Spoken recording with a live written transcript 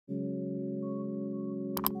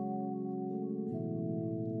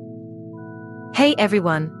Hey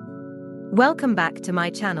everyone! Welcome back to my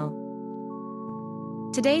channel.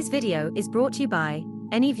 Today's video is brought to you by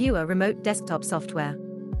AnyViewer remote desktop software.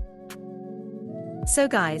 So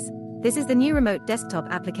guys, this is the new remote desktop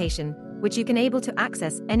application, which you can able to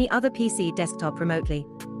access any other PC desktop remotely.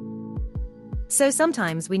 So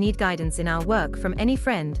sometimes we need guidance in our work from any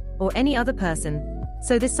friend or any other person,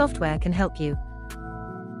 so this software can help you.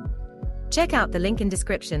 Check out the link in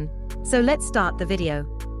description. So let's start the video.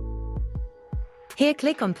 Here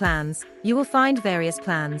click on plans, you will find various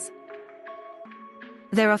plans.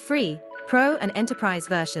 There are free, pro and enterprise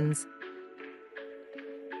versions.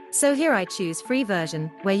 So here I choose free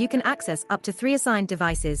version, where you can access up to 3 assigned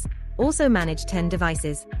devices, also manage 10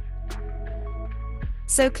 devices.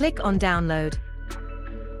 So click on download.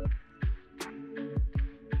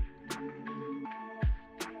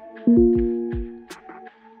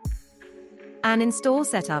 And install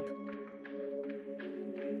setup.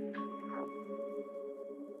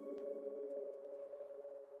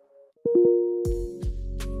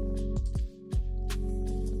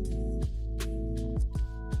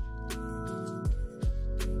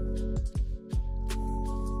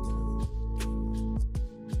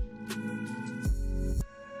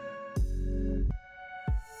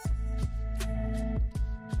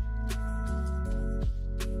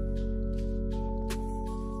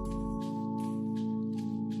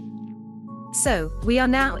 So, we are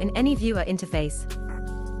now in AnyViewer interface.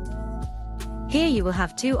 Here you will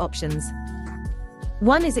have 2 options.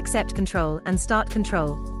 One is accept control and start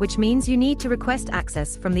control, which means you need to request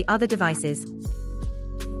access from the other devices.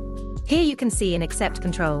 Here you can see in accept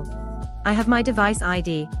control, I have my device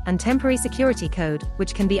ID and temporary security code,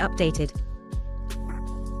 which can be updated,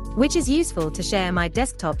 which is useful to share my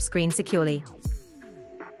desktop screen securely.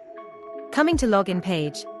 Coming to login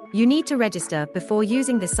page, you need to register before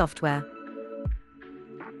using this software.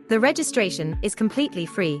 The registration is completely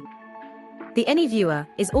free. The AnyViewer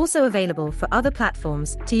is also available for other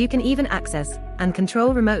platforms, so you can even access and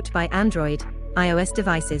control remote by Android, iOS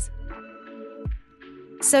devices.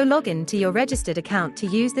 So log in to your registered account to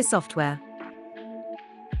use this software.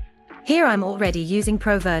 Here I'm already using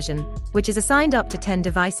Pro version, which is assigned up to 10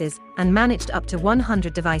 devices and managed up to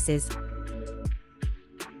 100 devices.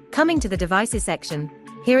 Coming to the devices section,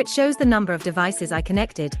 here it shows the number of devices I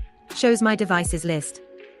connected, shows my devices list.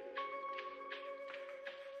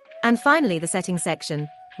 And finally the settings section,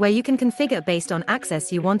 where you can configure based on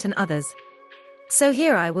access you want and others. So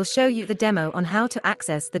here I will show you the demo on how to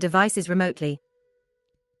access the devices remotely.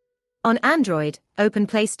 On Android, open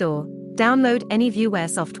Play Store, download AnyViewer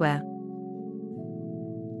software.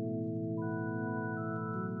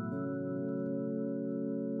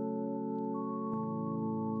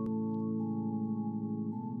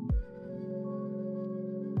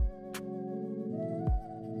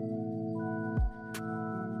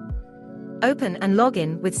 Open and log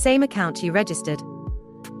in with same account you registered.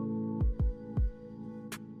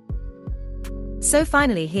 So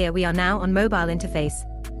finally here we are now on mobile interface.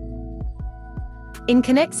 In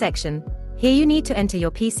Connect section, here you need to enter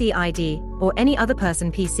your PC ID or any other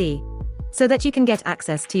person PC, so that you can get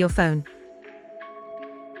access to your phone.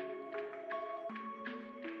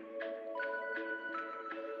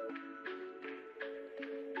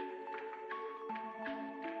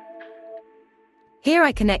 Here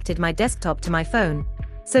I connected my desktop to my phone,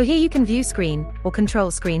 so here you can view screen or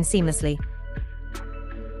control screen seamlessly.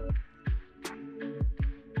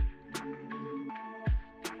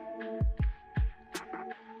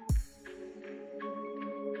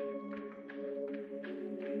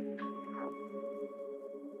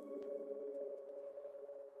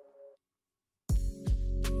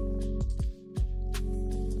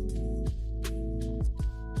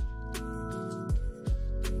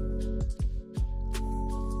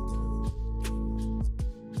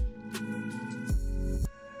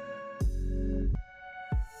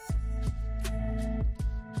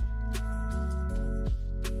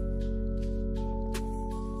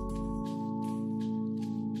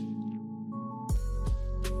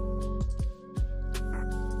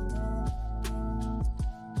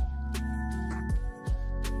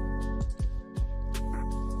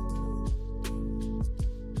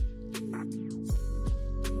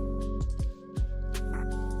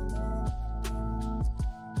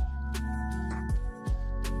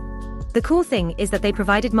 The cool thing is that they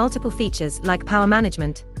provided multiple features like power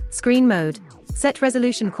management, screen mode, set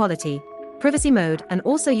resolution quality, privacy mode, and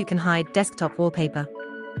also you can hide desktop wallpaper.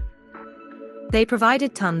 They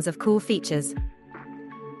provided tons of cool features.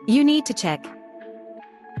 You need to check.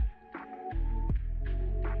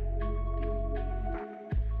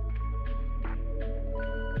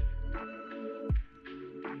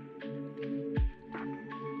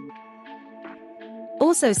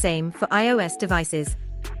 Also same for iOS devices.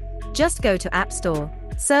 Just go to App Store,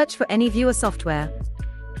 search for AnyViewer software.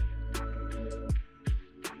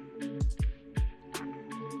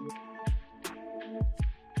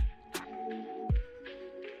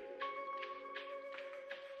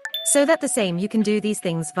 So that the same you can do these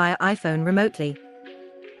things via iPhone remotely.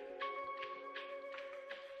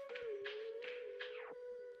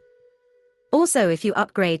 Also, if you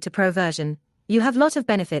upgrade to Pro version, you have lot of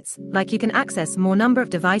benefits, like you can access more number of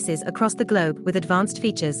devices across the globe with advanced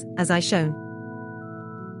features, as I shown.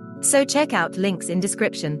 So check out links in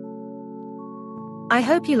description. I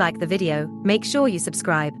hope you like the video, make sure you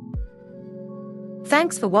subscribe.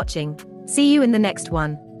 Thanks for watching, see you in the next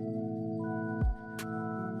one.